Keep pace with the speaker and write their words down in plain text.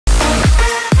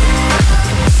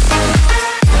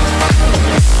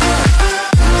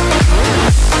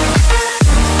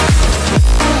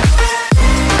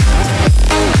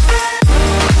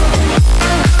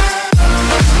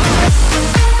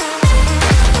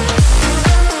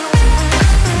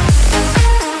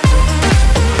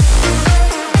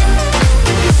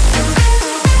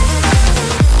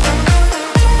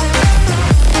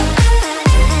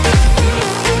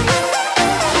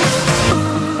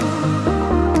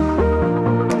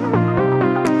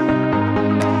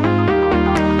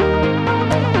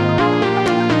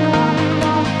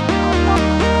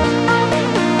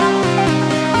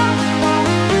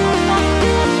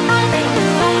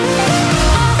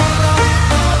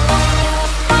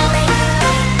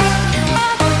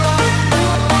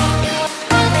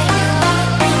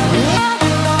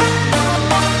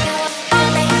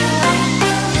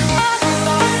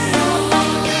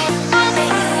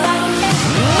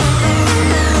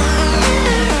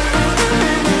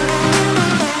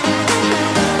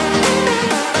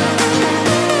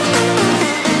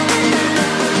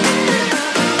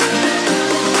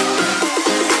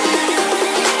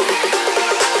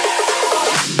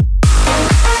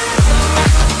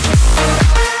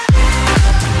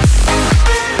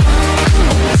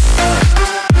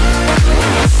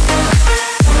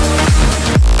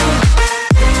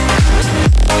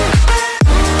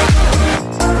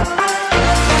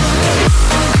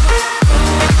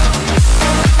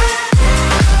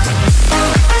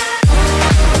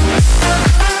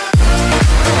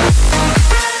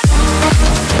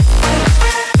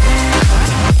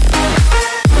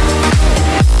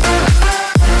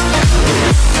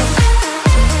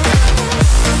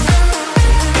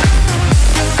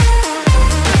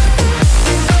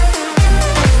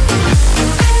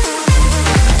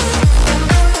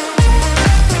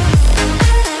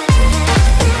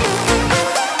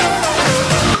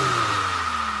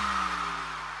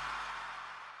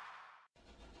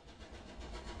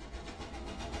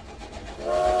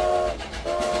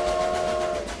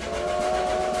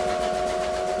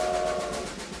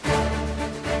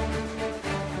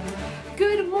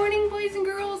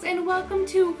welcome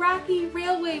to Rocky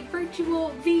Railway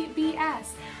Virtual VBS.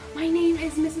 My name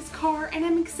is Mrs. Carr and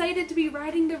I'm excited to be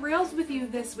riding the rails with you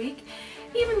this week,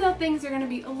 even though things are going to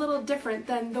be a little different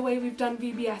than the way we've done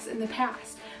VBS in the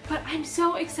past. But I'm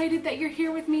so excited that you're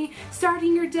here with me,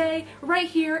 starting your day right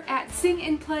here at Sing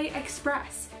and Play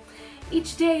Express.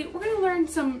 Each day we're going to learn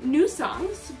some new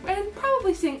songs and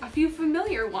probably sing a few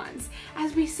familiar ones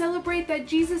as we celebrate that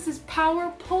Jesus'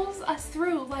 power pulls us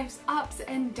through life's ups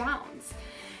and downs.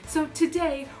 So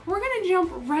today we're going to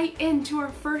jump right into our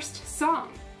first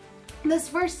song. This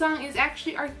first song is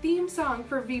actually our theme song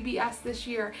for VBS this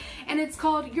year, and it's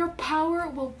called Your Power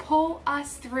Will Pull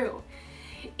Us Through.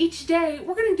 Each day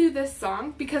we're going to do this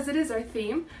song because it is our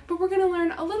theme, but we're going to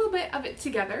learn a little bit of it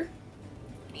together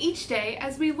each day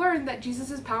as we learn that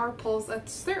Jesus' power pulls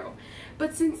us through.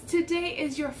 But since today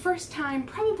is your first time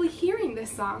probably hearing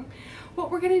this song, what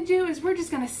we're going to do is we're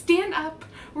just going to stand up,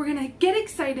 we're going to get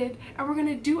excited, and we're going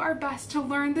to do our best to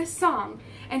learn this song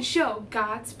and show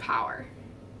God's power.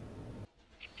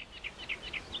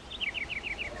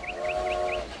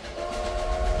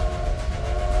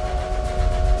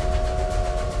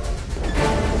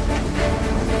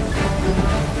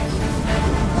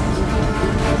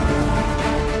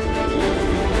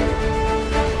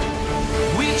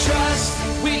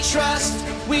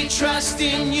 We trust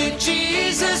in you,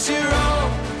 Jesus. You're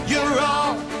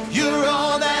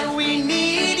all that we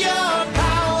need. Your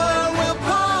power will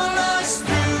pull us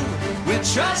through. We're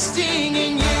trusting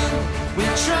in you.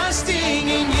 We're trusting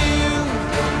in you.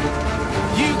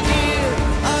 You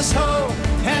give us hope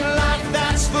and life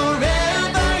that's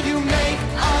forever. You make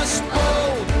us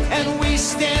bold and we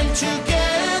stand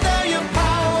together. Your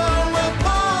power will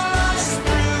pull us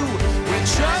through. We're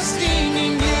trusting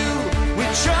in you.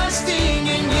 We're trusting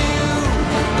in you.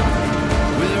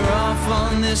 We're off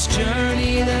on this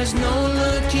journey, there's no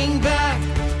looking back.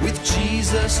 With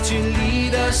Jesus to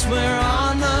lead us, we're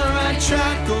on the right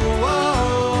track. Oh,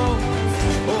 oh,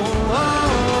 oh, oh.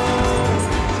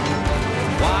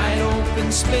 Wide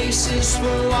open spaces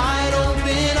for wide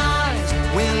open eyes.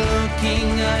 We're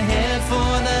looking ahead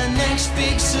for the next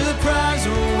big surprise.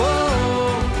 Oh, oh,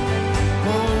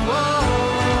 oh, oh.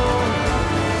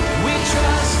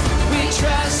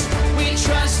 We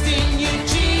trust in you,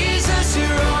 Jesus.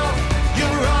 You're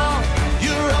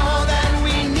all that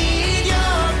we need.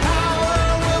 Your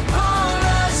power will pull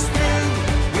us through.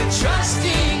 We're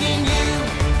trusting in you.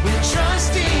 We're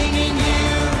trusting in you.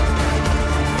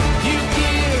 You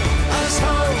give us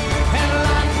hope and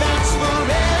life that's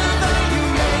forever. You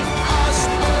make us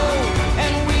bold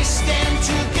and we stand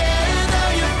together.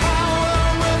 Your power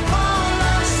will pull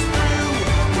us through.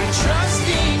 We're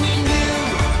trusting in you.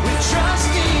 We're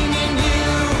trusting in you.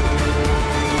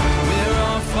 We're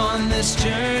off on this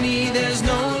journey, there's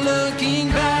no looking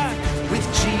back. With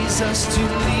Jesus to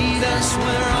lead us,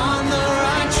 we're on the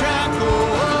right track.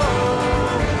 Oh, oh,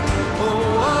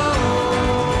 oh, oh.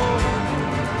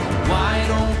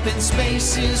 Wide open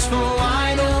spaces for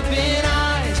wide open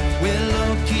eyes. We're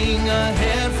looking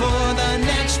ahead for the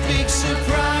next big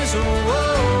surprise. Oh, oh,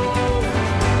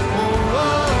 oh,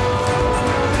 oh.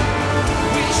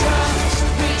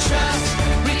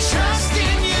 We trust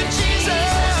in you,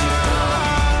 Jesus.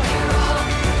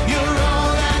 You're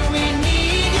all that we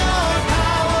need. Your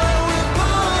power will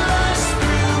pull us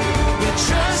through. We're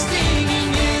trusting in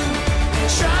you.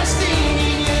 We're trusting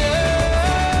in you.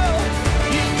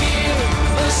 You give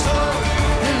us hope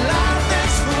and life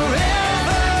that's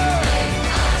forever.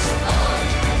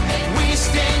 And we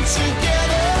stand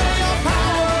together. Your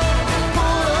power will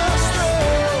pull us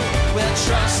through. We're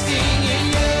trusting in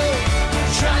you.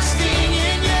 Trusting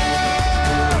in you.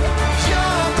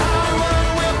 Your power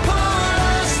will pull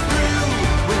us through.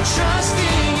 We're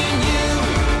trusting in you.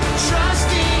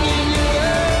 Trusting in you.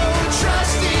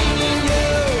 Trusting in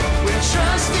you. We're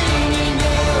trusting in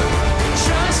you.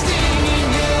 Trusting in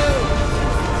you.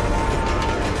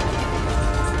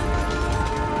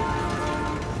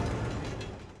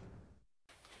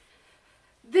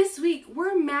 This week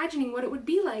we're imagining what it would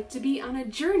be like to be on a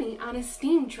journey on a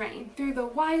steam train through the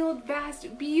wild,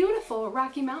 vast, beautiful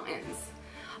Rocky Mountains.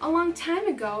 A long time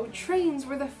ago, trains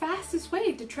were the fastest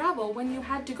way to travel when you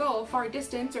had to go a far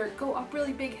distance or go up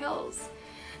really big hills.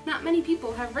 Not many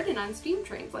people have ridden on steam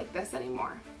trains like this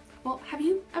anymore. Well, have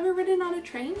you ever ridden on a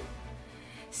train?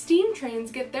 Steam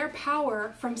trains get their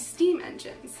power from steam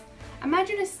engines.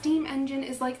 Imagine a steam engine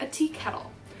is like a tea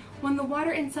kettle. When the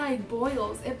water inside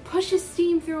boils, it pushes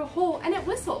steam through a hole and it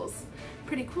whistles.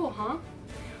 Pretty cool, huh?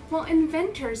 Well,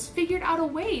 inventors figured out a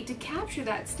way to capture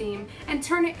that steam and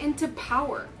turn it into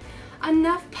power.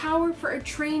 Enough power for a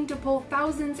train to pull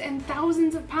thousands and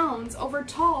thousands of pounds over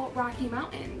tall Rocky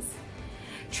Mountains.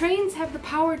 Trains have the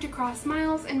power to cross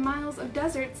miles and miles of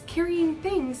deserts carrying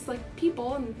things like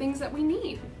people and things that we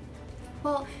need.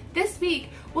 Well, this week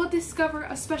we'll discover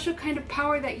a special kind of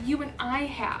power that you and I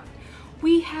have.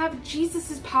 We have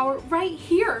Jesus' power right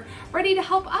here, ready to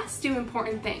help us do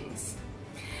important things.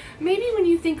 Maybe when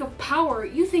you think of power,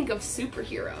 you think of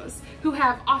superheroes who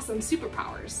have awesome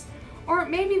superpowers. Or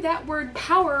maybe that word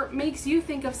power makes you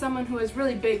think of someone who has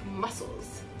really big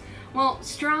muscles. Well,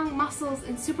 strong muscles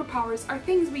and superpowers are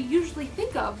things we usually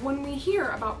think of when we hear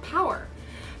about power.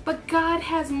 But God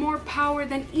has more power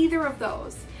than either of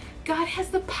those. God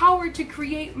has the power to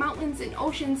create mountains and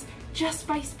oceans just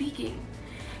by speaking.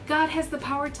 God has the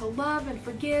power to love and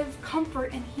forgive,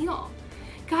 comfort, and heal.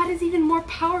 God is even more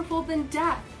powerful than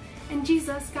death. And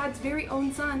Jesus, God's very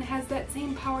own Son, has that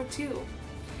same power too.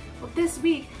 Well, this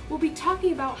week, we'll be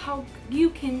talking about how you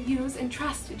can use and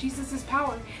trust Jesus'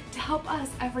 power to help us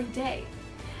every day.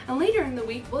 And later in the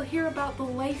week, we'll hear about the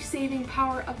life-saving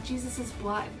power of Jesus'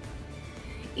 blood.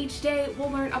 Each day, we'll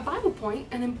learn a Bible point,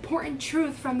 an important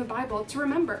truth from the Bible to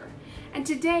remember. And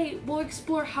today, we'll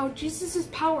explore how Jesus'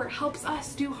 power helps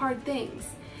us do hard things.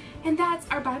 And that's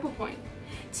our Bible point.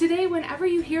 Today, whenever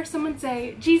you hear someone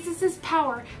say, Jesus'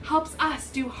 power helps us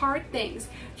do hard things,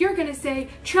 you're going to say,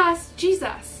 trust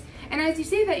Jesus. And as you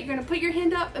say that, you're going to put your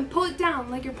hand up and pull it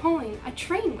down like you're pulling a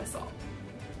train whistle.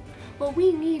 Well,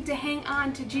 we need to hang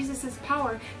on to Jesus'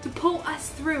 power to pull us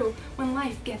through when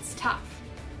life gets tough.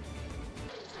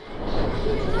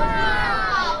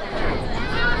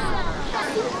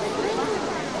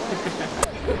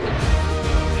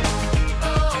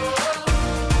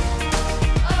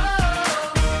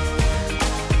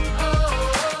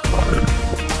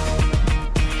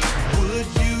 Would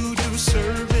you do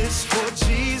service for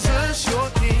Jesus, your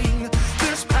King?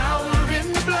 There's power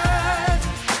in the blood,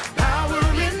 power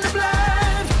in the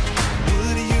blood.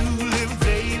 Would you live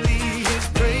daily His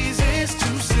praises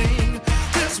to sing?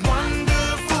 There's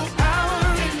wonderful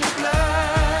power in the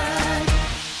blood.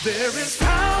 There is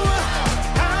power,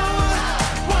 power,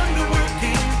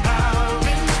 wonder-working power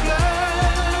in the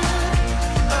blood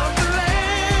of the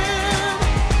Lamb.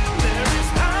 There is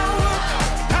power,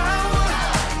 power,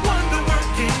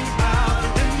 wonder-working power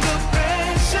in the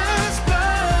precious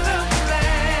blood of the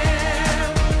Lamb.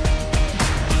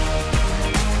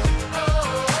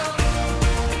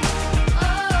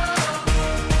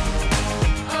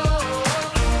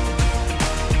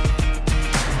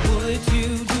 Would you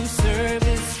do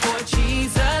service for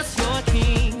Jesus, your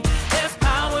King? There's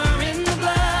power in the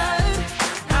blood,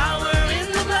 power in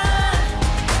the blood.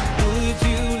 Would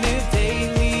you live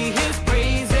daily His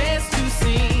praises to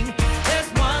sing? There's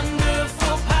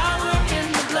wonderful power in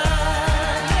the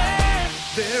blood.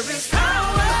 There is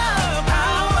power,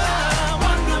 power,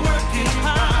 wonder-working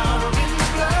power in the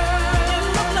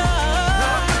blood of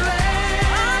the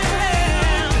Lamb.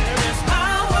 There is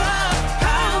power,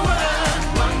 power,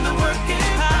 wonder-working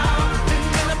power in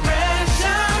the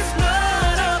precious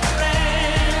blood of the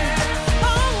Lamb.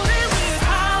 Oh, there is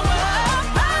power,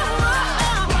 power,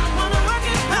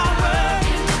 wonder-working power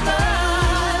in the blood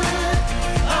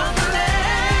of the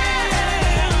Lamb.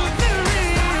 There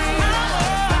is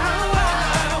power,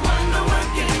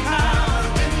 wonder-working power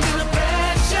in the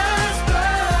precious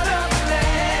blood of the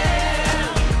Lamb.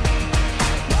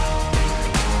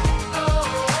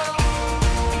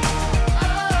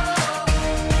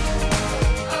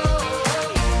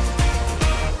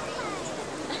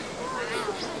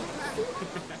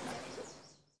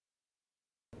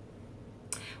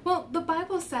 Well, the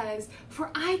Bible says, "For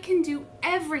I can do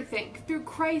everything through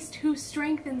Christ who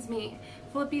strengthens me."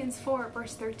 Philippians 4,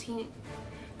 verse 13.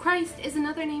 Christ is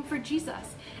another name for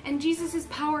Jesus, and Jesus'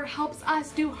 power helps us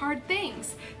do hard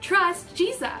things. Trust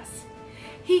Jesus.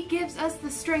 He gives us the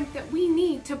strength that we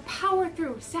need to power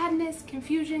through sadness,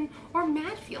 confusion, or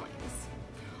mad feelings.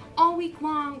 All week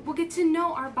long, we'll get to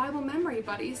know our Bible memory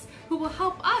buddies who will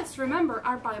help us remember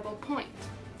our Bible point.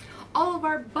 All of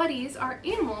our buddies are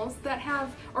animals that have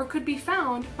or could be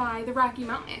found by the Rocky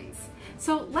Mountains.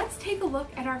 So let's take a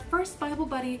look at our first Bible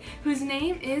buddy, whose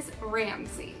name is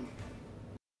Ramsey.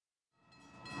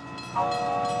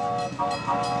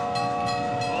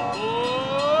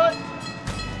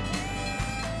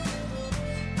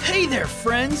 Hey there,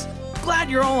 friends! Glad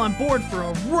you're all on board for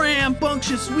a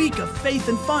rambunctious week of faith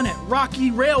and fun at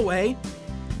Rocky Railway.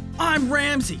 I'm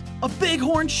Ramsey, a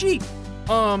bighorn sheep.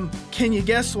 Can you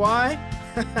guess why?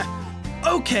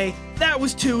 Okay, that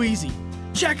was too easy.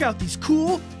 Check out these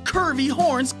cool, curvy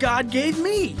horns God gave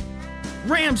me.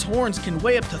 Ram's horns can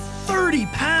weigh up to 30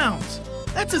 pounds.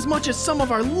 That's as much as some of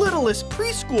our littlest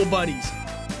preschool buddies.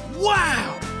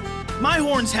 Wow! My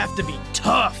horns have to be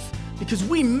tough, because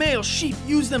we male sheep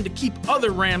use them to keep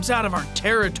other rams out of our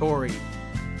territory.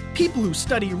 People who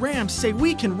study rams say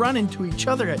we can run into each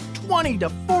other at 20 to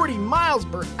 40 miles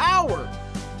per hour.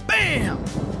 Bam!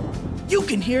 You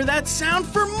can hear that sound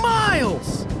for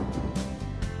miles.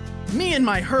 Me and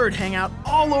my herd hang out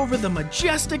all over the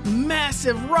majestic,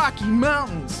 massive Rocky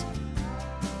Mountains.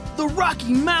 The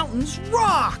Rocky Mountains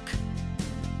rock!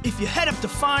 If you head up to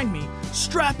find me,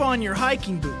 strap on your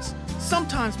hiking boots.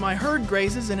 Sometimes my herd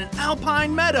grazes in an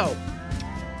alpine meadow.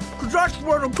 'Cause that's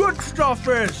where the good stuff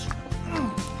is.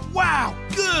 Wow,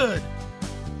 good!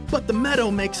 But the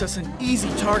meadow makes us an easy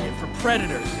target for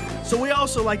predators, so we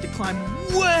also like to climb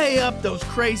way up those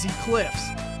crazy cliffs.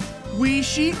 We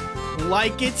sheep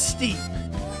like it steep.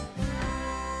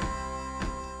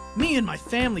 Me and my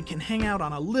family can hang out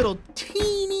on a little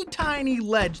teeny tiny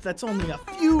ledge that's only a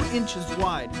few inches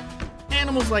wide.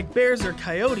 Animals like bears or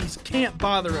coyotes can't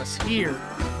bother us here.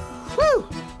 Whew!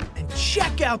 And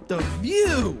check out the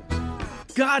view!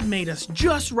 God made us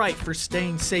just right for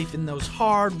staying safe in those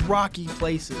hard, rocky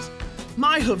places.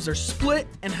 My hooves are split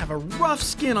and have a rough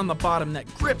skin on the bottom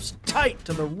that grips tight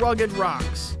to the rugged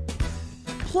rocks.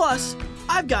 Plus,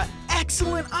 I've got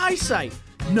excellent eyesight.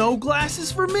 No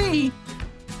glasses for me.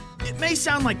 It may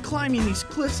sound like climbing these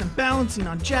cliffs and balancing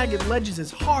on jagged ledges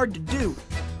is hard to do,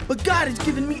 but God has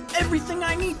given me everything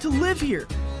I need to live here.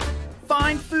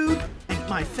 Find food and keep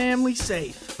my family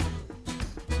safe.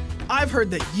 I've heard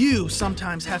that you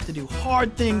sometimes have to do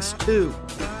hard things too.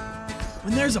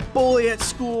 When there's a bully at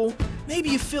school, maybe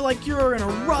you feel like you're in a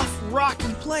rough,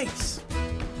 rocky place.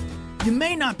 You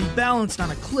may not be balanced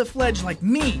on a cliff ledge like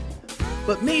me,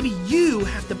 but maybe you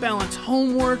have to balance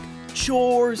homework,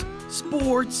 chores,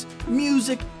 sports,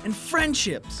 music, and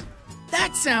friendships.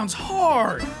 That sounds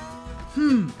hard.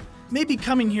 Maybe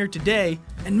coming here today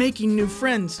and making new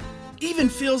friends even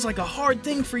feels like a hard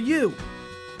thing for you.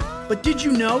 But did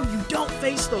you know you don't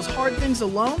face those hard things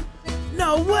alone?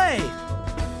 No way!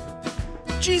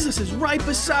 Jesus is right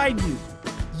beside you.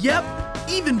 Yep,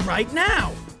 even right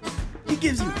now. He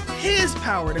gives you His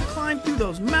power to climb through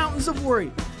those mountains of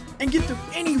worry and get through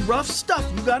any rough stuff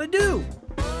you gotta do.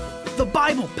 The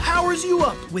Bible powers you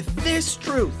up with this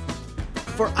truth.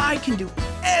 For I can do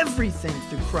everything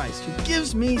through Christ who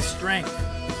gives me strength.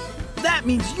 That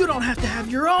means you don't have to have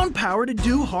your own power to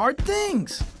do hard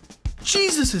things.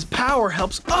 Jesus' power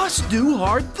helps us do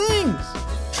hard things.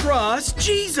 Trust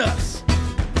Jesus.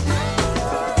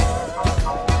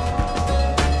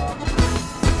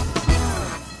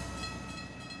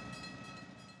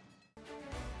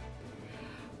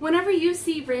 Whenever you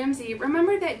see Ramsey,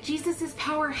 remember that Jesus'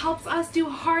 power helps us do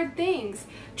hard things.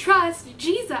 Trust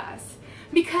Jesus,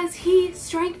 because He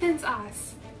strengthens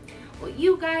us. Well,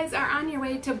 you guys are on your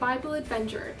way to Bible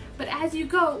adventure, but as you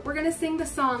go, we're going to sing the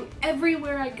song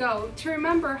Everywhere I Go to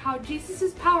remember how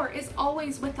Jesus' power is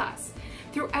always with us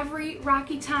through every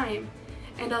rocky time.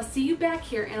 And I'll see you back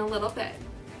here in a little bit.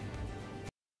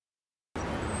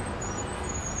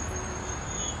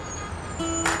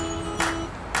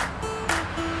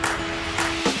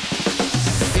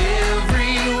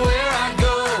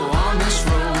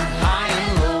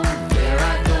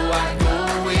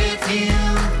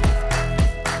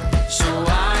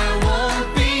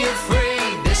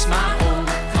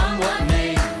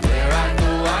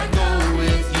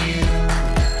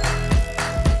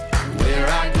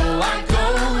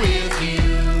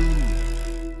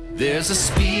 There's a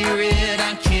spirit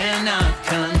I cannot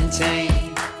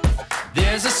contain.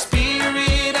 There's a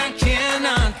spirit I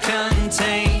cannot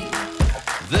contain.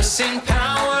 The same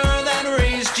power that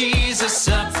raised Jesus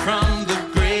up from the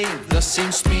grave. The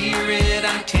same spirit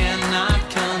I cannot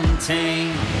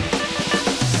contain.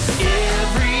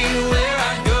 Everywhere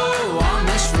I go on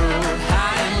this road,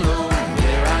 high and low,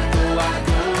 where I go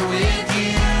with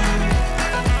you.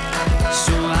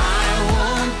 So I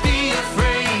won't be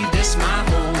afraid, this my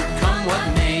home. What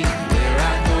may, where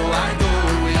I go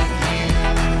with you. Where I go with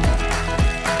you.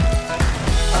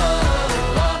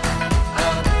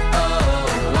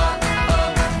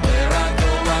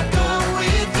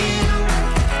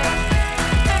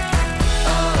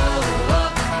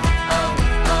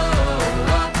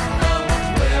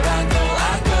 Where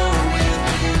I go with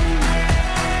you.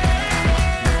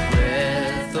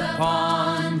 Breath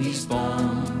upon these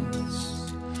bones,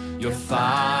 your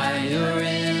fire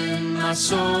in my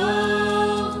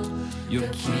soul. Your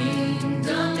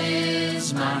kingdom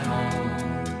is my home,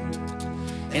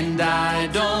 and I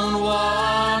don't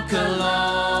walk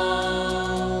alone.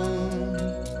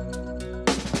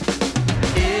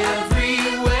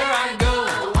 Everywhere I go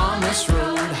on this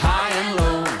road, high and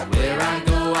low, where I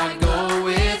go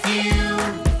with you.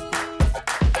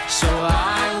 So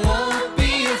I won't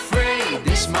be afraid.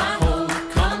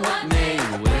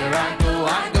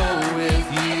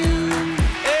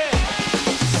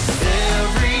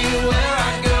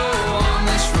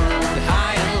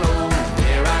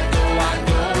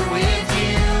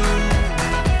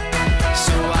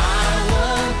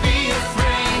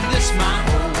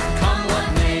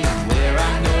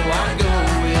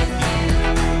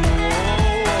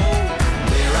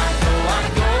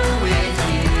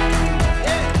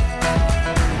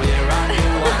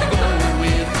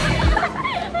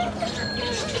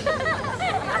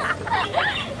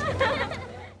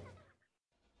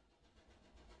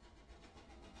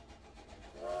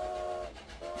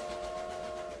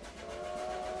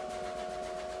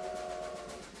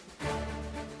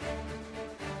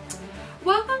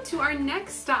 to our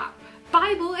next stop,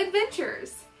 Bible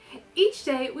Adventures. Each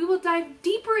day we will dive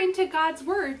deeper into God's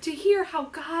Word to hear how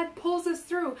God pulls us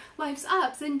through life's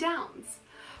ups and downs.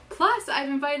 Plus, I've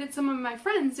invited some of my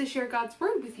friends to share God's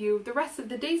Word with you the rest of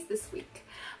the days this week.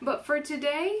 But for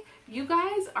today, you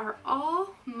guys are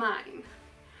all mine.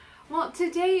 Well,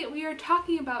 today we are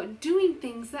talking about doing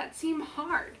things that seem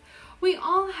hard. We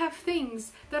all have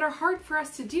things that are hard for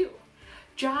us to do.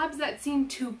 Jobs that seem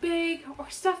too big, or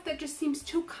stuff that just seems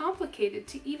too complicated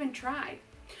to even try.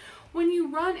 When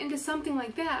you run into something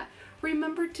like that,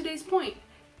 remember today's point.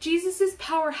 Jesus'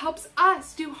 power helps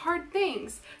us do hard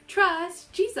things.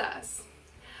 Trust Jesus.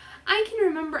 I can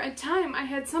remember a time I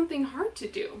had something hard to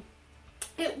do.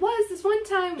 It was this one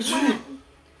time when,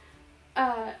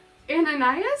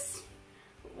 Ananias?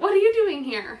 What are you doing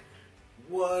here?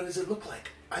 What does it look like?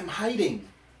 I'm hiding.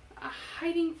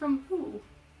 Hiding from who?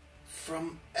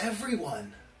 From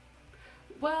everyone.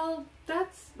 Well,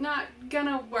 that's not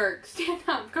gonna work. Stand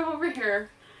up, come over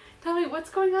here. Tell me, what's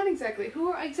going on exactly?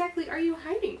 Who exactly are you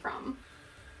hiding from?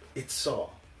 It's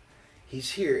Saul.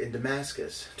 He's here in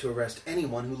Damascus to arrest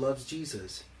anyone who loves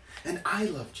Jesus. And I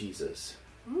love Jesus.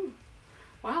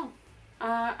 Wow.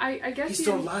 I guess He's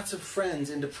thrown lots of friends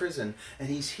into prison, and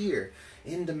he's here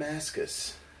in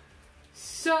Damascus.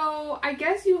 So, I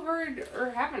guess you heard,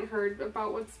 or haven't heard,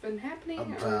 about what's been happening?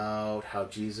 About how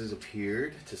Jesus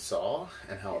appeared to Saul,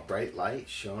 and how a bright light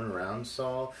shone around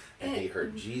Saul, and he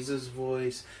heard Jesus'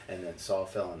 voice, and then Saul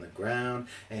fell on the ground,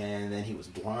 and then he was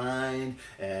blind,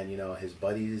 and, his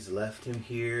buddies left him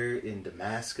here in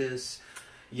Damascus.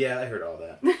 Yeah, I heard all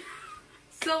that.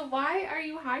 So why are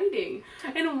you hiding?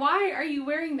 And why are you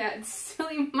wearing that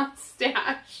silly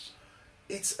mustache?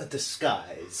 It's a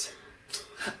disguise.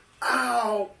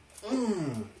 Ow!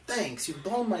 Thanks, you've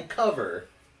blown my cover.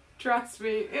 Trust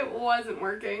me, it wasn't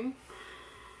working.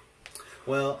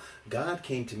 Well, God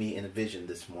came to me in a vision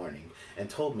this morning and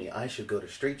told me I should go to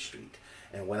Straight Street.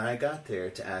 And when I got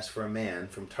there to ask for a man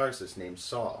from Tarsus named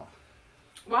Saul.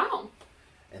 Wow.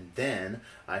 And then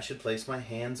I should place my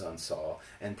hands on Saul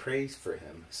and pray for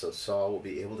him so Saul will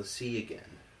be able to see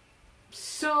again.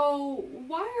 So,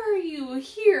 why are you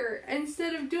here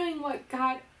instead of doing what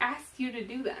God asked you to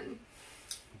do then?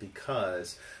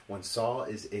 Because when Saul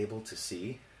is able to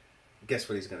see, guess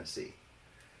what he's going to see?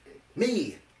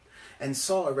 Me! And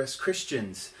Saul arrests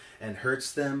Christians and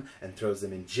hurts them and throws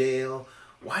them in jail.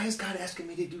 Why is God asking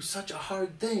me to do such a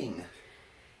hard thing?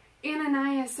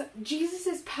 Ananias,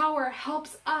 Jesus' power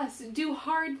helps us do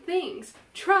hard things.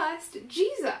 Trust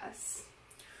Jesus.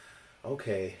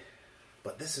 Okay.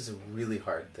 But this is a really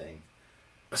hard thing.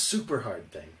 A super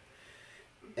hard thing.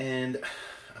 And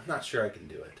I'm not sure I can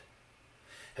do it.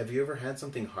 Have you ever had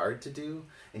something hard to do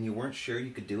and you weren't sure you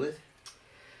could do it?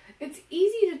 It's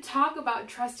easy to talk about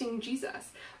trusting Jesus,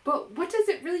 but what does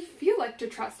it really feel like to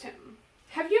trust him?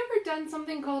 Have you ever done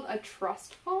something called a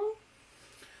trust fall?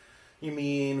 You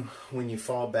mean when you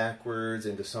fall backwards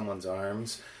into someone's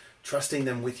arms, trusting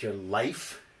them with your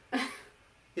life?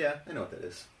 Yeah, I know what that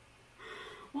is.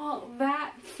 Well,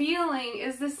 that feeling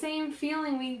is the same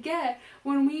feeling we get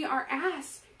when we are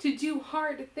asked to do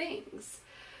hard things.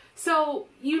 So,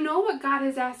 you know what God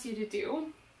has asked you to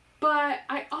do, but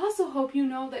I also hope you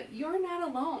know that you're not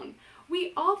alone.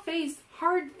 We all face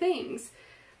hard things,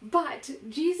 but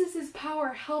Jesus'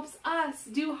 power helps us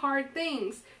do hard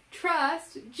things.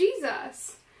 Trust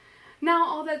Jesus. Now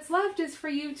all that's left is for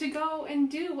you to go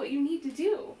and do what you need to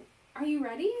do. Are you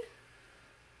ready?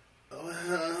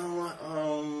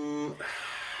 Well,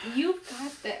 You've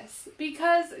got this,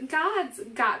 because God's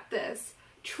got this.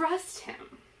 Trust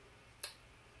him.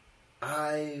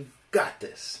 I've got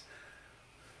this.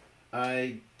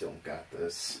 I don't got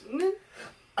this.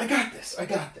 I got this. I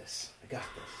got this. I got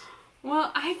this.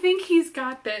 Well, I think he's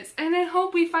got this, and I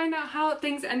hope we find out how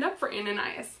things end up for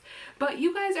Ananias. But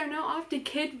you guys are now off to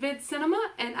Kid Vid Cinema,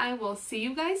 and I will see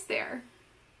you guys there.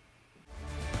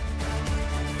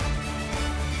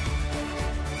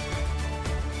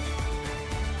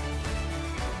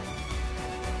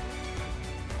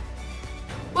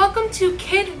 Welcome to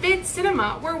Kid Vid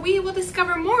Cinema, where we will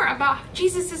discover more about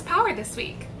Jesus' power this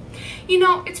week. You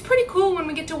know, it's pretty cool when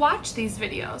we get to watch these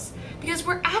videos, because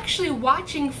we're actually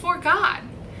watching for God.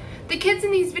 The kids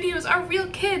in these videos are real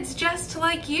kids just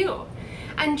like you,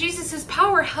 and Jesus'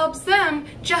 power helps them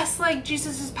just like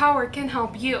Jesus' power can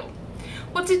help you.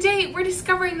 Well, today we're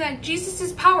discovering that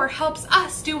Jesus' power helps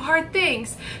us do hard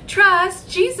things. Trust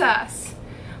Jesus.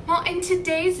 Well, in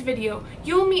today's video,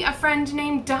 you'll meet a friend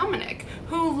named Dominic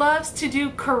who loves to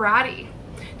do karate.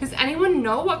 Does anyone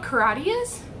know what karate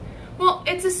is? Well,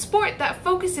 it's a sport that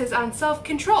focuses on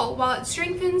self-control while it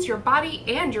strengthens your body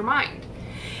and your mind.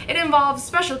 It involves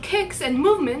special kicks and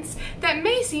movements that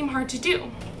may seem hard to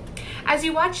do. As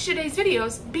you watch today's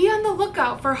videos, be on the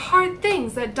lookout for hard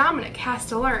things that Dominic has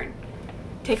to learn.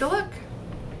 Take a look.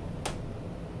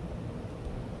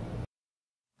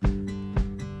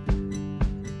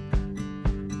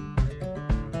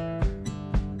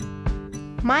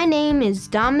 My name is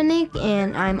Dominic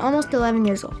and I'm almost 11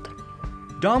 years old.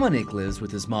 Dominic lives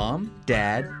with his mom,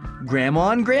 dad, grandma,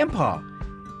 and grandpa.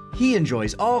 He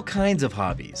enjoys all kinds of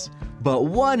hobbies, but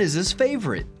one is his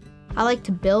favorite. I like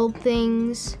to build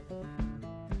things.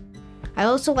 I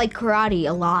also like karate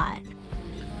a lot.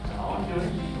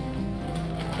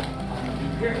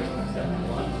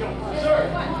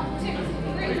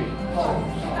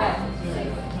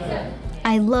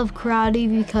 I love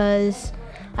karate because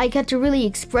I get to really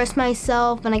express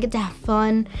myself and I get to have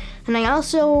fun, and I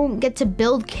also get to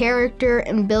build character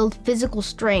and build physical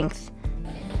strength.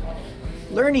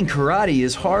 Learning karate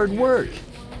is hard work.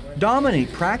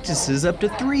 Dominic practices up to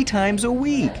 3 times a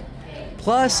week.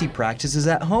 Plus, he practices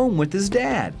at home with his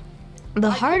dad. The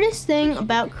hardest thing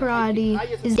about karate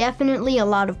is definitely a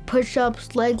lot of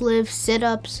push-ups, leg lifts,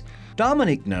 sit-ups.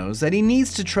 Dominic knows that he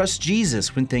needs to trust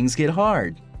Jesus when things get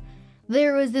hard.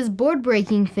 There was this board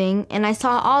breaking thing, and I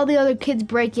saw all the other kids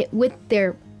break it with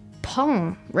their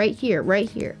palm. Right here.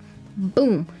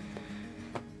 Boom.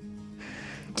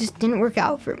 Just didn't work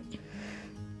out for me.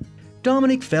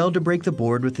 Dominic failed to break the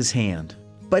board with his hand,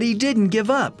 but he didn't give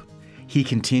up. He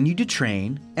continued to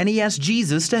train, and he asked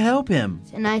Jesus to help him.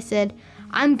 And I said,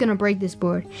 I'm gonna break this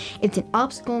board. It's an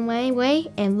obstacle in my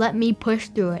way, and let me push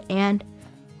through it. And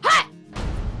ha!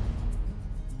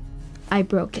 I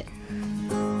broke it.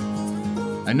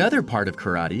 Another part of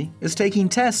karate is taking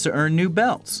tests to earn new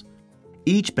belts.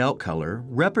 Each belt color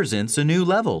represents a new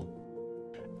level.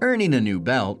 Earning a new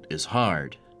belt is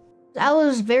hard. I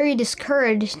was very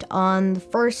discouraged on the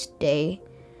first day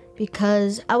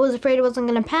because I was afraid I wasn't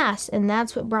going to pass, and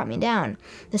that's what brought me down.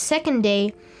 The second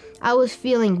day, I was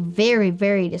feeling very,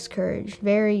 very discouraged,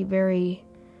 very, very,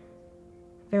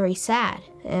 very sad.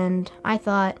 And I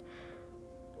thought,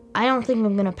 I don't think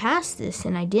I'm going to pass this,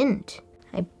 and I didn't.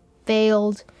 I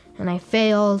failed, and I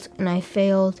failed, and I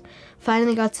failed.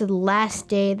 Finally got to the last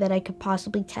day that I could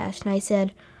possibly test, and I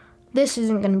said, this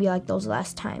isn't going to be like those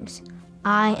last times.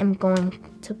 I am going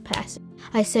to pass it.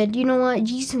 I said, you know what,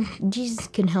 Jesus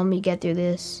can help me get through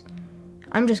this.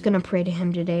 I'm just going to pray to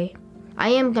him today. I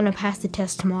am going to pass the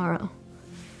test tomorrow.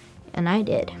 And I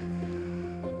did.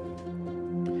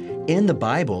 In the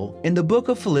Bible, in the book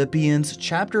of Philippians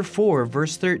chapter 4,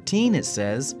 verse 13, it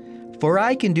says, "For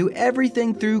I can do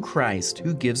everything through Christ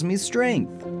who gives me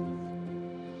strength."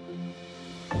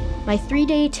 My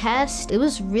 3-day test, it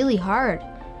was really hard.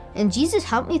 And Jesus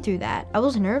helped me through that. I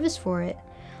was nervous for it.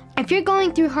 If you're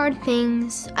going through hard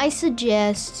things, I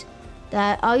suggest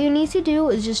that all you need to do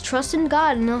is just trust in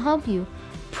God and he'll help you.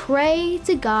 Pray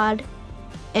to God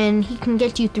and he can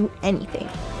get you through anything.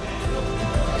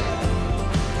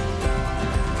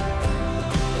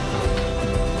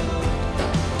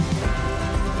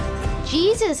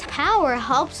 Jesus' power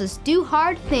helps us do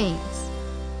hard things.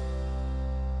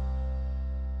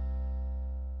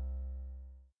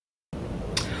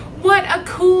 What a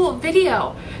cool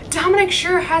video! Dominic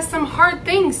sure has some hard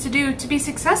things to do to be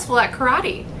successful at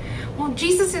karate. Well,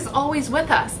 Jesus is always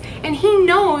with us, and he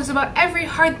knows about every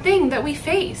hard thing that we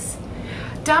face.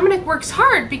 Dominic works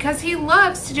hard because he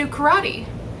loves to do karate.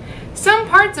 Some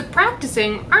parts of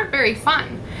practicing aren't very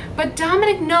fun, but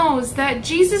Dominic knows that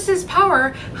Jesus'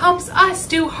 power helps us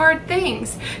do hard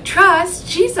things. Trust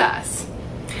Jesus.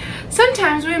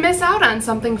 Sometimes we miss out on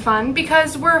something fun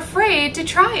because we're afraid to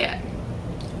try it.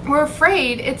 We're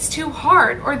afraid it's too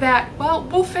hard or that, well,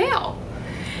 we'll fail.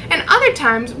 And other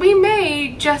times we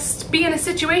may just be in a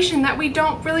situation that we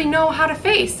don't really know how to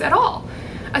face at all.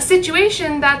 A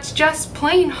situation that's just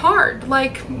plain hard,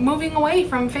 like moving away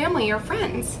from family or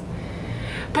friends.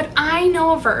 But I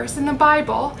know a verse in the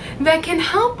Bible that can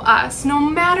help us no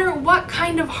matter what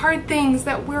kind of hard things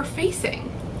that we're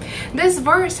facing. This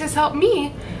verse has helped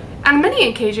me on many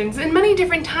occasions, in many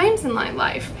different times in my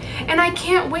life, and I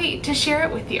can't wait to share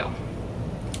it with you.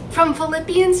 From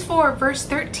Philippians 4, verse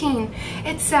 13,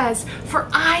 it says, "For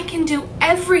I can do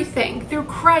everything through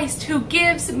Christ who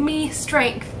gives me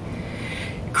strength."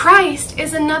 Christ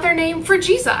is another name for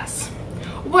Jesus.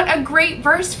 What a great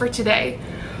verse for today.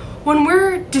 When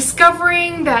we're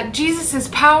discovering that Jesus'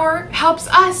 power helps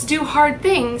us do hard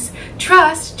things,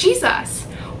 trust Jesus.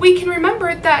 We can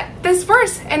remember that this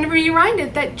verse and be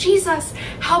reminded that Jesus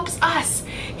helps us.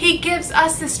 He gives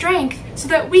us the strength so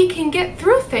that we can get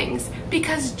through things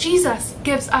because Jesus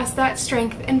gives us that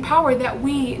strength and power that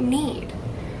we need.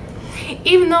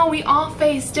 Even though we all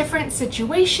face different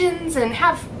situations and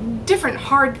have different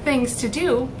hard things to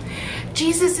do,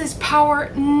 Jesus'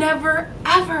 power never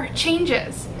ever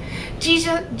changes.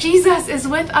 Jesus is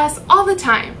with us all the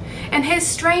time, and his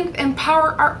strength and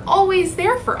power are always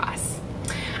there for us.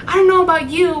 I don't know about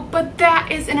you, but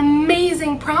that is an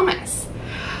amazing promise.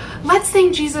 Let's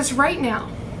thank Jesus right now.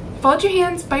 Fold your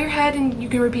hands by your head and you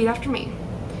can repeat after me.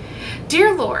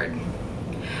 Dear Lord,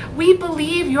 we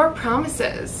believe your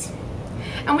promises,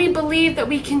 and we believe that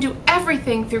we can do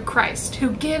everything through Christ who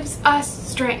gives us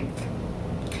strength.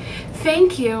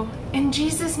 Thank you. In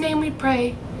Jesus' name we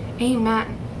pray.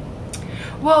 Amen.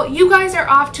 Well, you guys are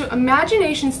off to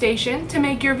Imagination Station to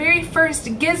make your very first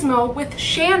gizmo with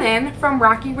Shannon from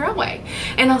Rocky Railway.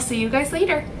 And I'll see you guys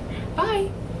later. Bye.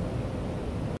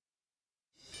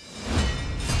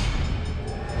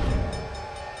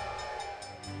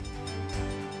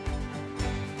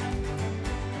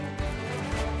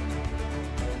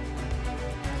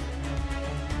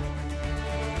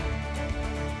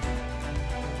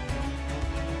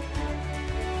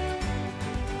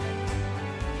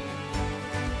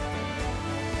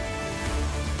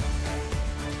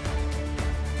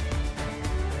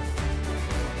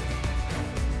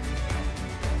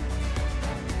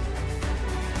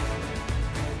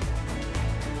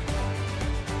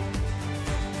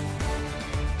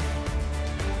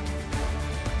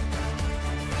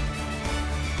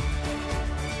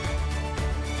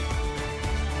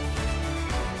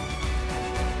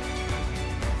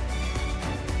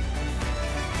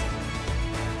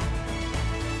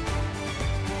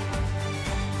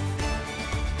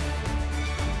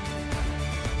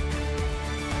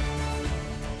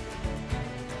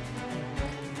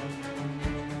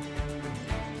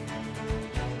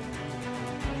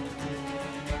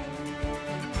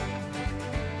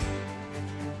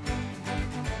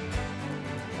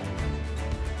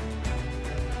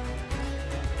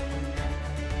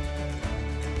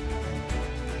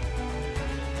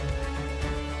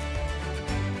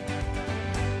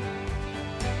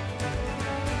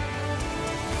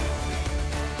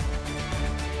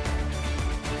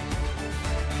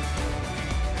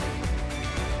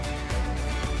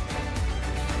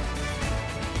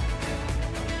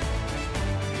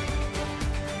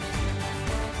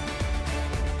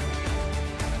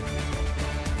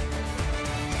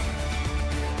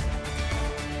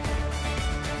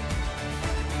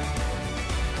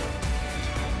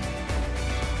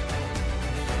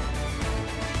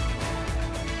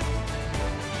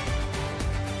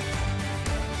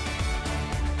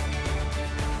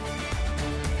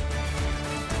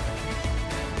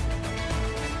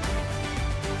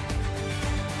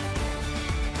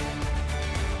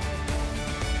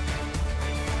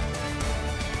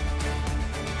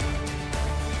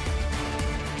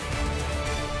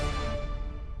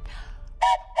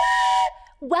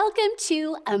 Welcome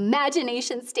to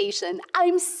Imagination Station.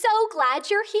 I'm so glad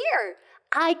you're here.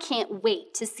 I can't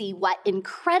wait to see what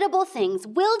incredible things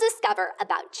we'll discover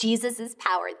about Jesus'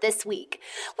 power this week.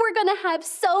 We're gonna have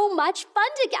so much fun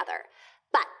together.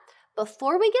 But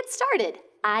before we get started,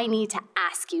 I need to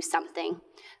ask you something.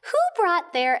 Who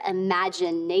brought their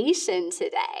imagination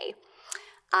today?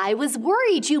 I was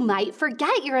worried you might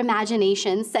forget your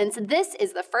imagination since this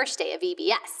is the first day of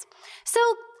VBS. So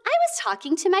I was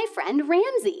talking to my friend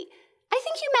Ramsey. I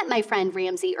think you met my friend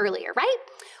Ramsey earlier, right?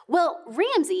 Well,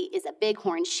 Ramsey is a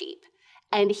bighorn sheep,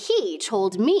 and he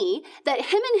told me that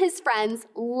him and his friends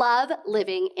love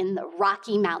living in the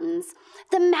Rocky Mountains.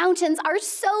 The mountains are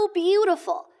so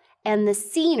beautiful, and the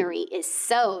scenery is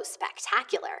so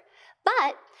spectacular.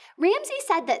 But Ramsey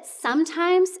said that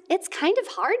sometimes it's kind of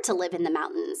hard to live in the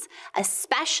mountains,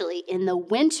 especially in the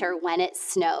winter when it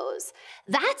snows.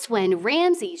 That's when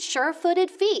Ramsey's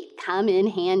sure-footed feet come in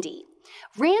handy.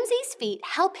 Ramsey's feet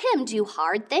help him do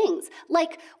hard things,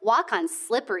 like walk on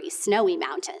slippery, snowy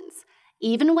mountains.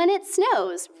 Even when it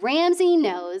snows, Ramsey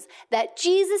knows that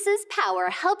Jesus' power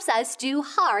helps us do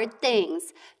hard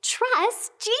things.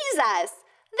 Trust Jesus.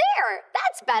 There,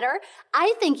 that's better.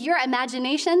 I think your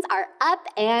imaginations are up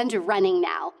and running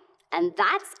now. And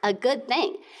that's a good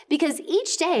thing, because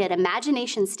each day at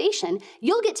Imagination Station,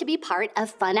 you'll get to be part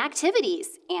of fun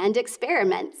activities and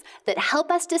experiments that help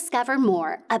us discover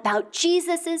more about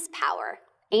Jesus' power.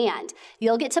 And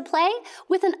you'll get to play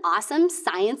with an awesome,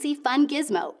 science-y, fun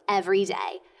gizmo every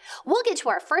day. We'll get to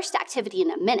our first activity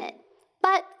in a minute.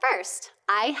 But first,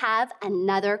 I have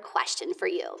another question for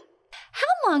you.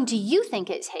 How long do you think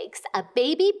it takes a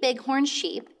baby bighorn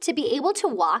sheep to be able to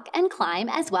walk and climb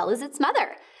as well as its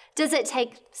mother? Does it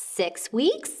take 6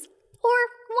 weeks or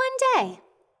 1 day?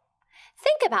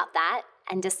 Think about that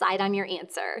and decide on your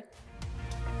answer.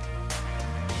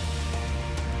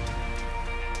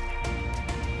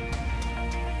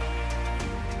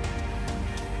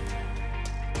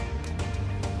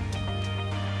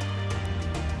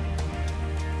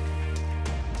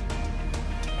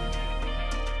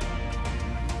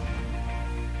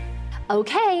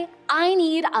 Okay, I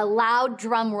need a loud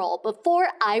drum roll before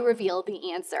I reveal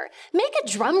the answer. Make a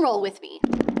drum roll with me.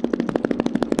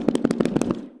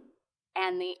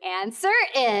 And the answer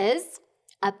is,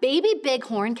 a baby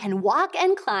bighorn can walk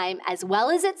and climb as well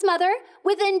as its mother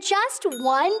within just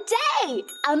 1 day.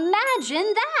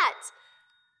 Imagine that.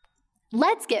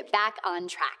 Let's get back on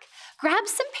track. Grab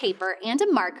some paper and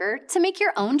a marker to make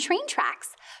your own train tracks.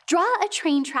 Draw a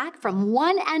train track from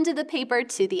one end of the paper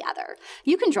to the other.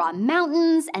 You can draw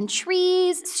mountains and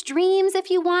trees, streams if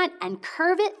you want, and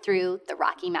curve it through the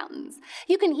Rocky Mountains.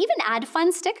 You can even add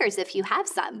fun stickers if you have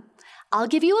some. I'll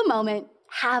give you a moment.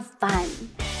 Have fun.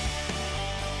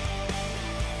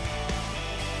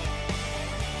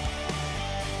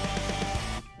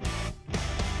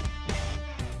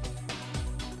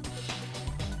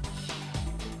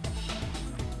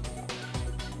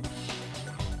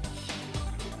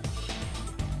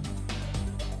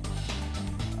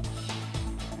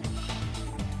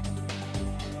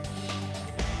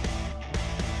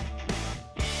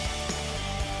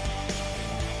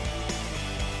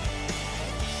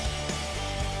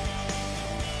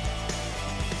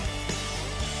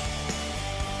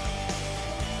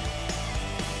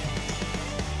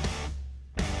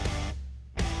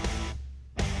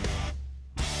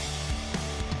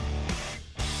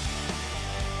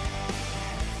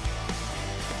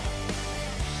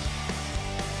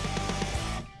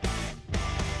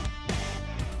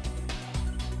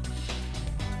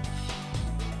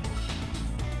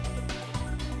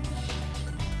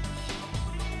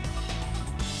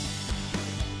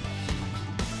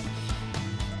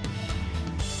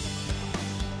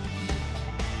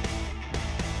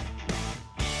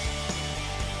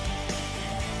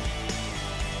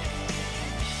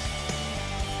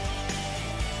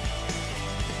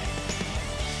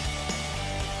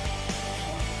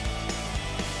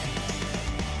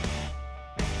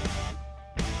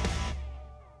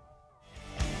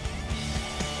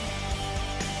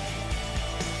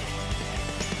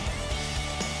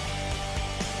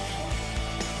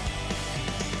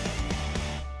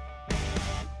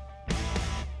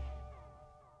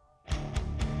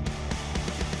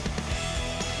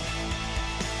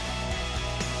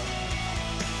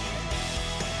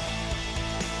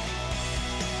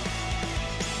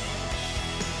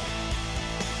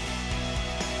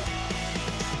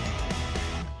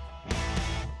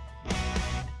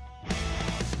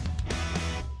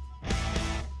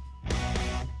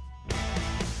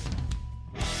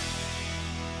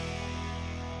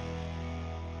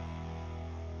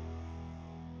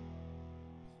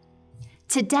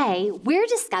 Today, we're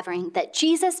discovering that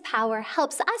Jesus' power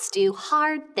helps us do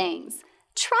hard things.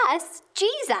 Trust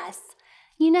Jesus.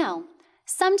 You know,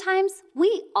 sometimes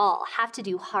we all have to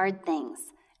do hard things,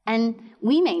 and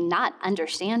we may not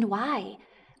understand why.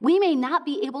 We may not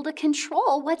be able to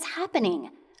control what's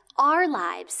happening. Our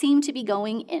lives seem to be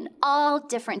going in all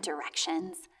different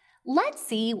directions. Let's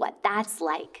see what that's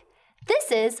like.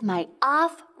 This is my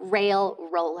off-rail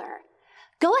roller.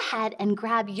 Go ahead and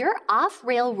grab your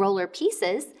off-rail roller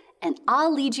pieces, and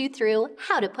I'll lead you through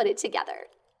how to put it together.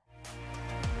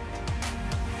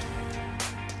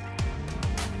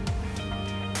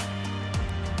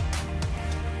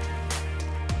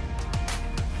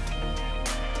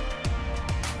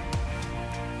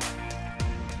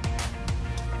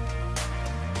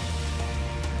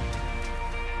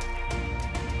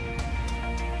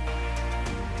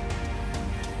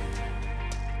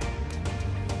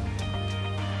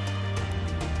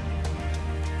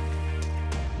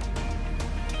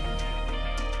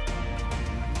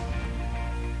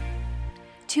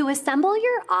 To assemble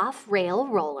your off-rail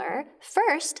roller,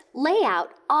 first lay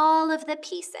out all of the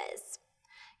pieces.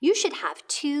 You should have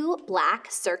 2 black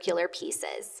circular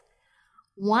pieces.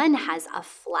 One has a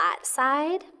flat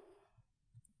side.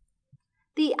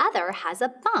 The other has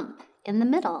a bump in the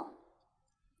middle.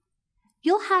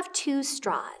 You'll have 2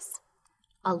 straws,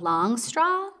 a long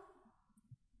straw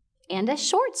and a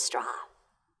short straw,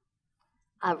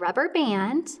 a rubber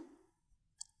band,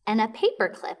 and a paper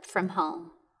clip from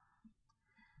home.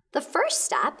 The first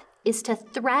step is to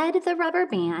thread the rubber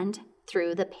band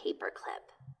through the paper clip.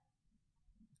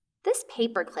 This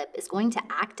paper clip is going to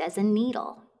act as a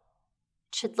needle.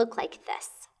 It should look like this.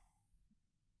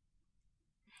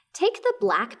 Take the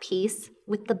black piece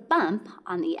with the bump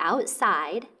on the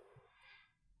outside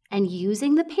and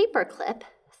using the paper clip,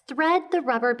 thread the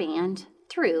rubber band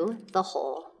through the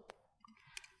hole.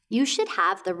 You should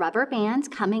have the rubber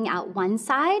band coming out one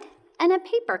side and a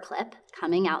paper clip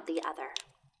coming out the other.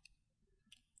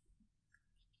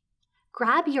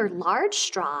 Grab your large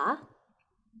straw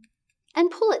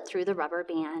and pull it through the rubber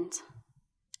band.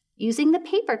 Using the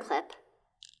paper clip,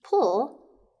 Pull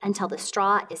until the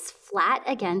straw is flat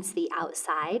against the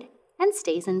outside and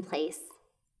stays in place.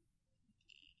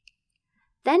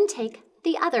 Then take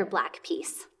the other black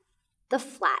piece, the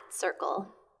flat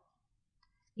circle.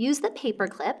 Use the paper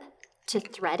clip to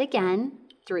thread again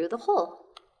through the hole.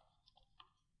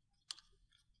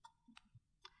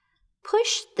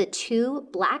 Push the two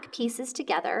black pieces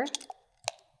together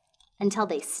until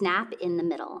they snap in the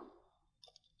middle.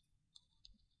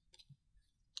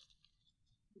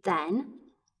 Then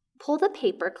pull the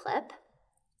paper clip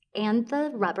and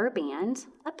the rubber band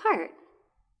apart.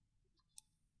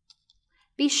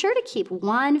 Be sure to keep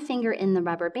one finger in the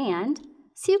rubber band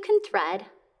so you can thread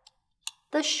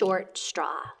the short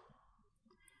straw.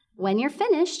 When you're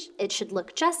finished, it should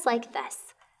look just like this: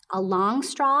 a long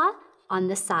straw on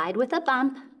the side with a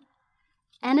bump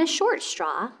and a short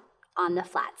straw on the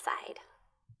flat side.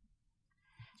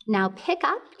 Now pick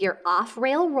up your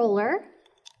off-rail roller,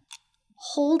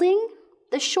 holding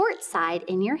the short side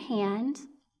in your hand,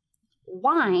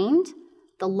 wind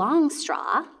the long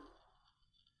straw.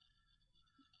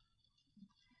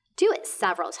 Do it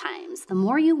several times. The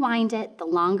more you wind it, the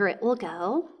longer it will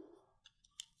go.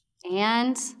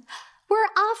 And we're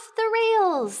off the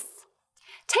rails.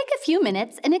 Take a few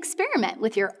minutes and experiment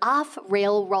with your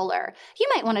off-rail roller. You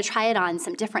might want to try it on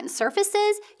some different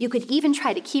surfaces. You could even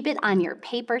try to keep it on your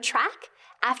paper track.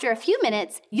 After a few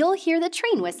minutes, you'll hear the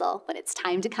train whistle when it's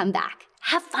time to come back.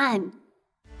 Have fun!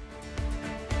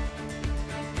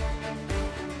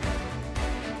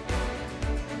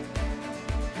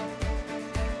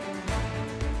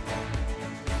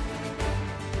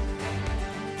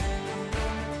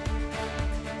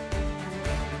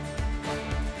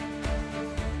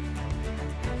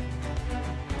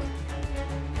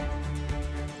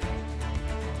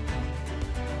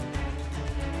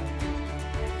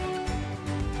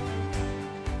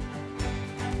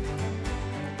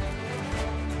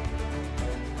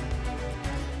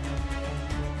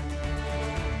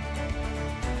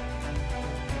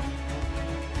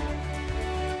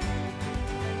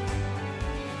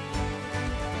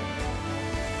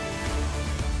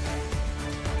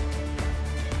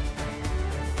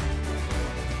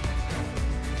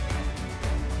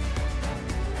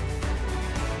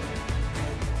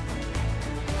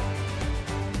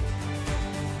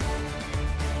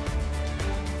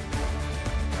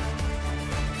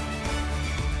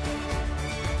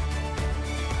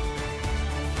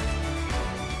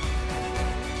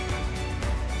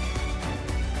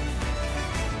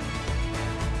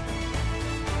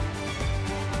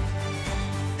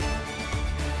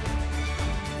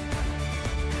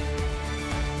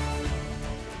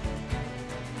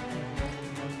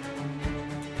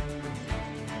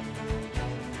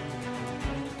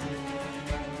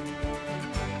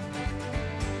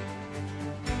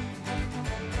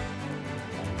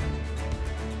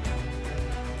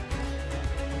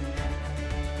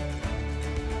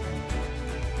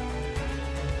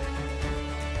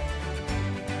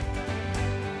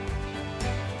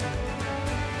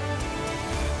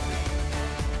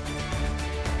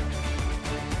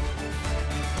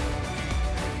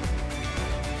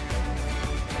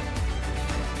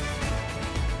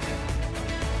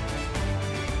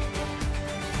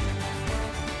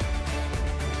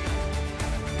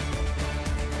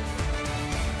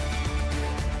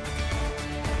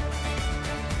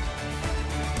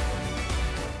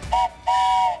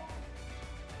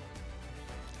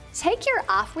 Take your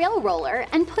off-rail roller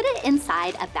and put it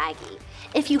inside a baggie.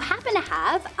 If you happen to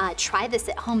have a Try This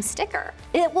at Home sticker,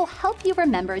 it will help you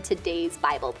remember today's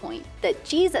Bible point, that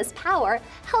Jesus' power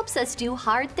helps us do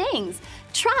hard things.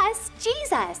 Trust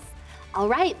Jesus. All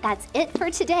right, that's it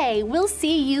for today. We'll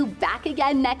see you back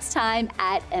again next time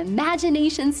at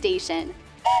Imagination Station.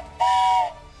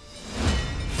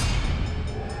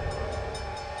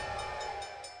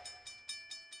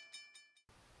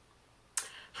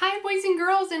 Hi boys and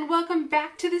girls, and welcome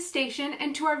back to the station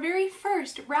and to our very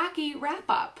first Rocky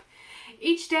wrap-up.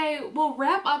 Each day we'll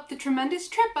wrap up the tremendous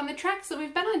trip on the tracks that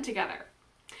we've been on together.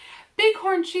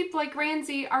 Bighorn sheep like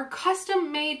Ramsey are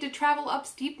custom made to travel up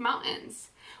steep mountains.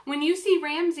 When you see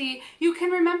Ramsey, you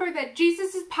can remember that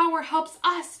Jesus' power helps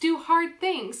us do hard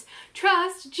things.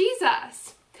 Trust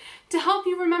Jesus. To help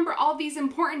you remember all these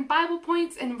important Bible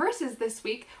points and verses this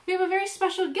week, we have a very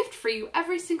special gift for you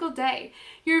every single day.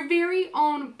 Your very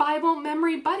own Bible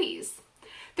memory buddies.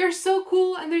 They're so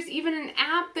cool, and there's even an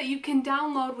app that you can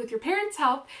download with your parents'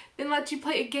 help that lets you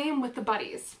play a game with the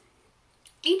buddies.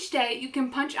 Each day you can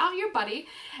punch out your buddy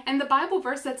and the Bible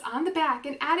verse that's on the back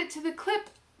and add it to the clip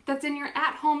that's in your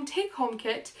at-home take-home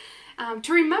kit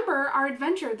to remember our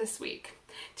adventure this week.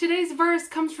 Today's verse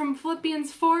comes from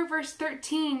Philippians 4 verse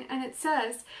 13, and it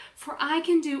says, "For I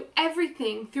can do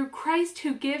everything through Christ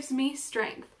who gives me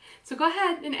strength." So go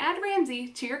ahead and add Ramsey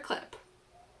to your clip.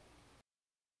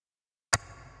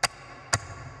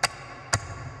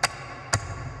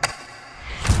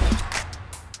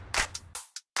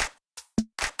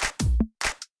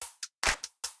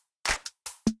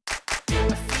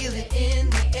 I feel it in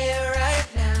the air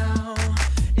right now.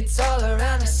 It's all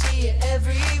around, I see it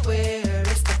everywhere.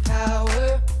 It's the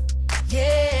power.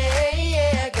 Yeah,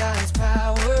 yeah, God's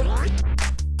power.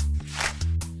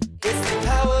 It's the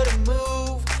power to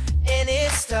move any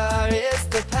star. It's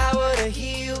the power to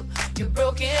heal your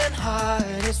broken heart.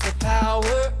 It's the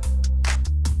power.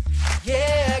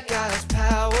 Yeah, God's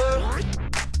power.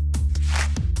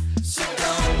 So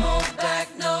don't hold back,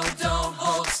 no, don't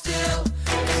hold still.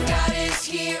 'Cause God is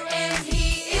here and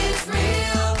He is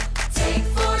real. Take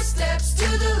 4 steps to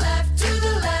the left, to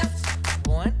the left.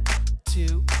 1,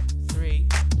 2, 3,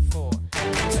 4.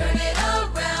 Turn it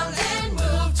around and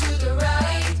move to the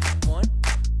right. 1,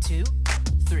 2,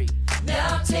 3.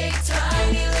 Now take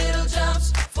tiny little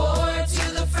jumps forward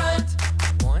to the front.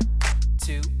 1,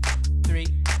 2, 3,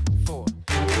 4.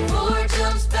 4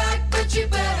 jumps back, but you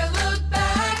better look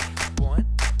back. 1,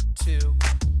 2,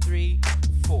 3,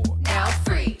 4. Now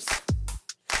freeze.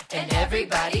 And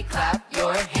everybody clap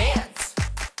your hands.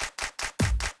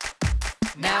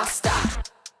 Now stop.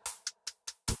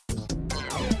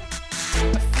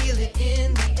 I feel it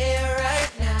in the air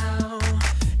right now.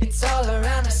 It's all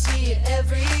around, I see it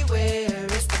everywhere.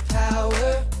 It's the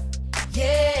power.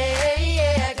 Yeah,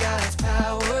 yeah, God's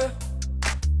power.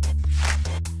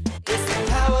 It's the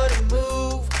power to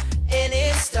move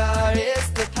any star. It's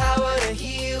the power to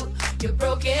heal your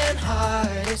broken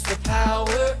heart. It's the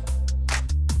power.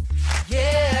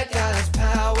 Yeah, God's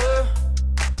power.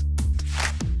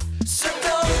 So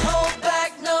don't hold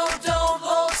back, no, don't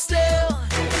hold still.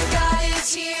 God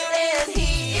is here and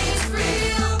He is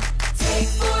real. Take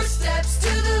 4 steps to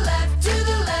the left, to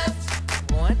the left.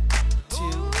 1,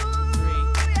 2, 3,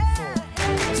 4.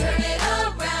 Turn it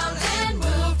around and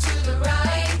move to the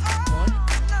right. 1,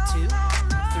 2,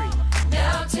 3.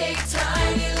 Now take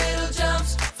tiny little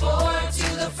jumps forward to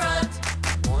the front.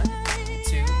 1,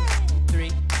 2,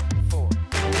 3, 4.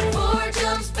 4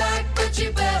 jumps back, but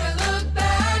you better look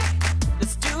back.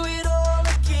 Let's do it all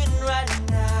again right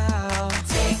now.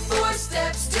 Take 4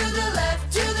 steps to the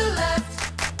left, to the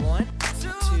left. 1,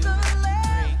 2,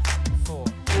 3, 4.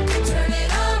 Turn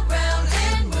it around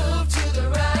and move to the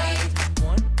right.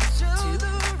 1, 2,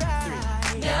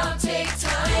 3. Now take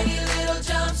tiny little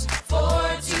jumps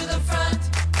forward to the front.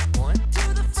 1,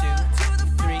 2,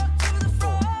 3,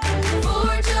 4.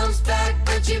 4 jumps back,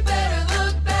 but you better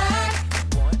look back.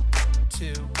 1,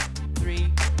 2,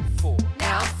 3, 4.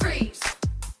 Now freeze.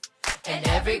 And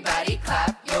everybody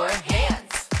clap your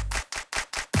hands.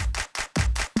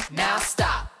 Now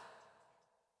stop.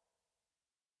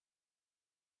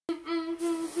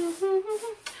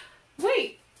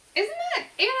 Wait, isn't that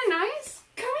Ananias?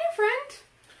 Come here, friend.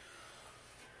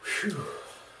 Phew.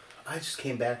 I just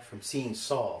came back from seeing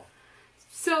Saul.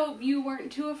 So you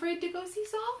weren't too afraid to go see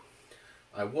Saul?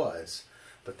 I was,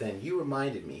 but then you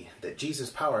reminded me that Jesus'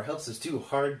 power helps us do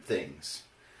hard things.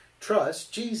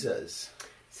 Trust Jesus.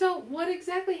 So what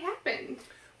exactly happened?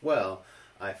 Well,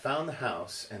 I found the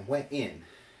house and went in,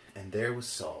 and there was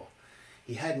Saul.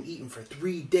 He hadn't eaten for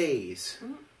 3 days,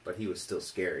 but he was still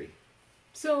scary.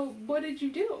 So what did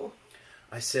you do?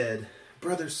 I said,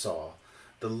 "Brother Saul,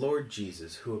 the Lord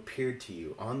Jesus, who appeared to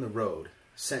you on the road,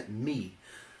 sent me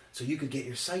so you could get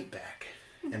your sight back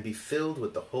and be filled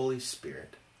with the Holy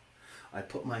Spirit." I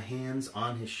put my hands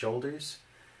on his shoulders,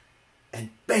 and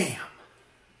bam!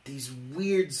 These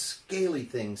weird, scaly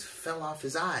things fell off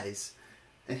his eyes,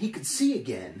 and he could see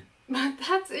again.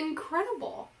 That's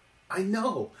incredible. I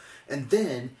know. And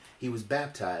then he was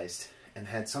baptized and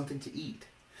had something to eat.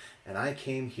 And I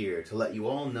came here to let you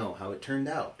all know how it turned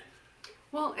out.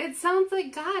 Well, it sounds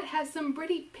like God has some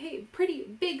pretty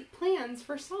big plans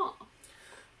for Saul.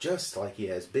 Just like he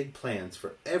has big plans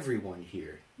for everyone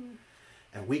here.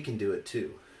 And we can do it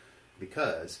too.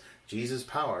 Because Jesus'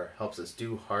 power helps us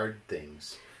do hard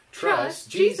things. Trust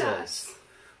Jesus.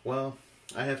 Well,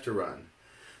 I have to run.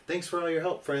 Thanks for all your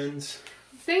help, friends.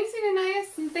 Thanks,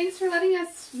 Ananias, and thanks for letting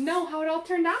us know how it all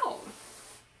turned out.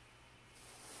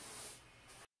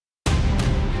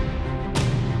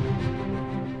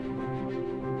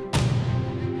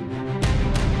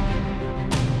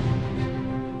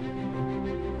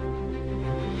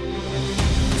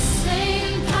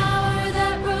 Same power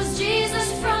that rose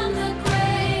Jesus from the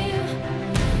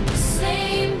grave, the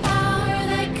same power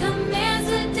that commands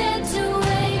the dead to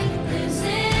wake, lives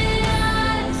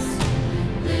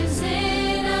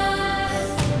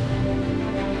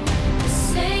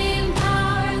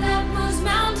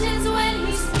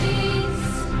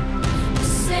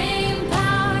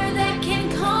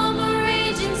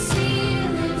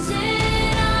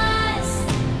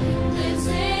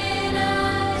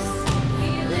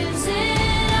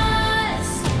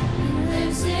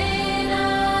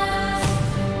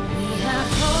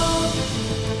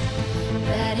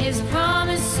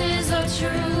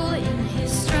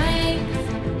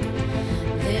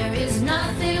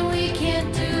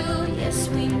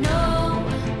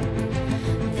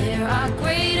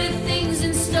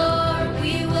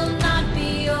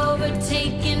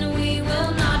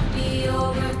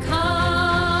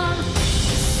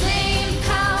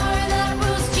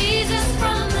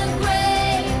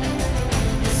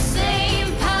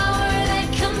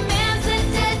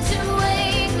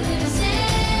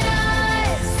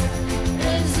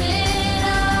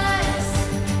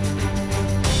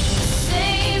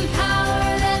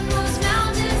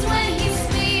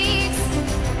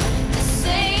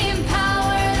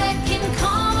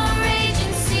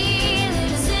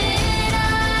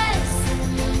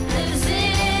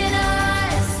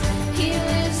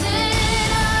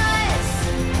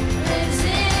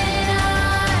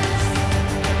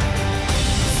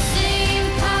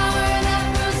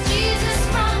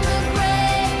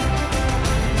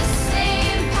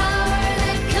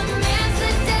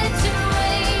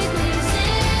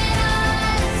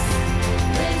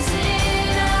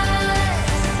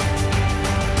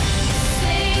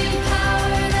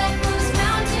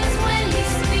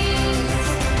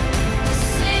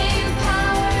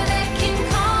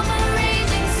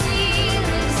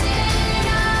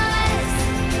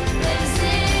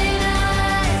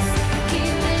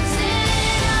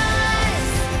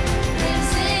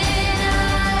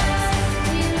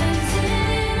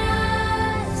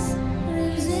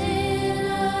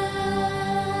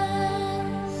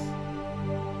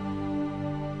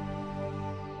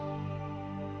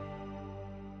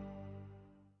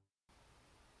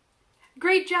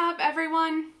Great job,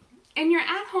 everyone! In your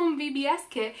at-home VBS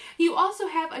kit, you also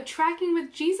have a Tracking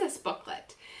with Jesus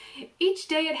booklet. Each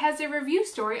day it has a review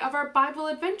story of our Bible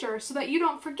adventure so that you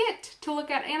don't forget to look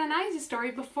at Ananias'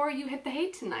 story before you hit the hay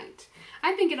tonight.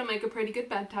 I think it'll make a pretty good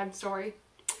bedtime story.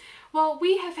 Well,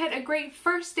 we have had a great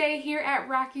first day here at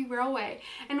Rocky Railway,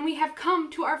 and we have come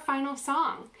to our final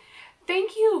song.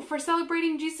 Thank you for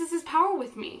celebrating Jesus' power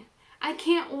with me. I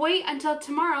can't wait until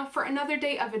tomorrow for another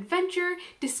day of adventure,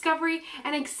 discovery,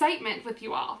 and excitement with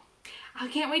you all. I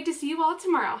can't wait to see you all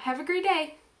tomorrow. Have a great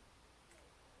day.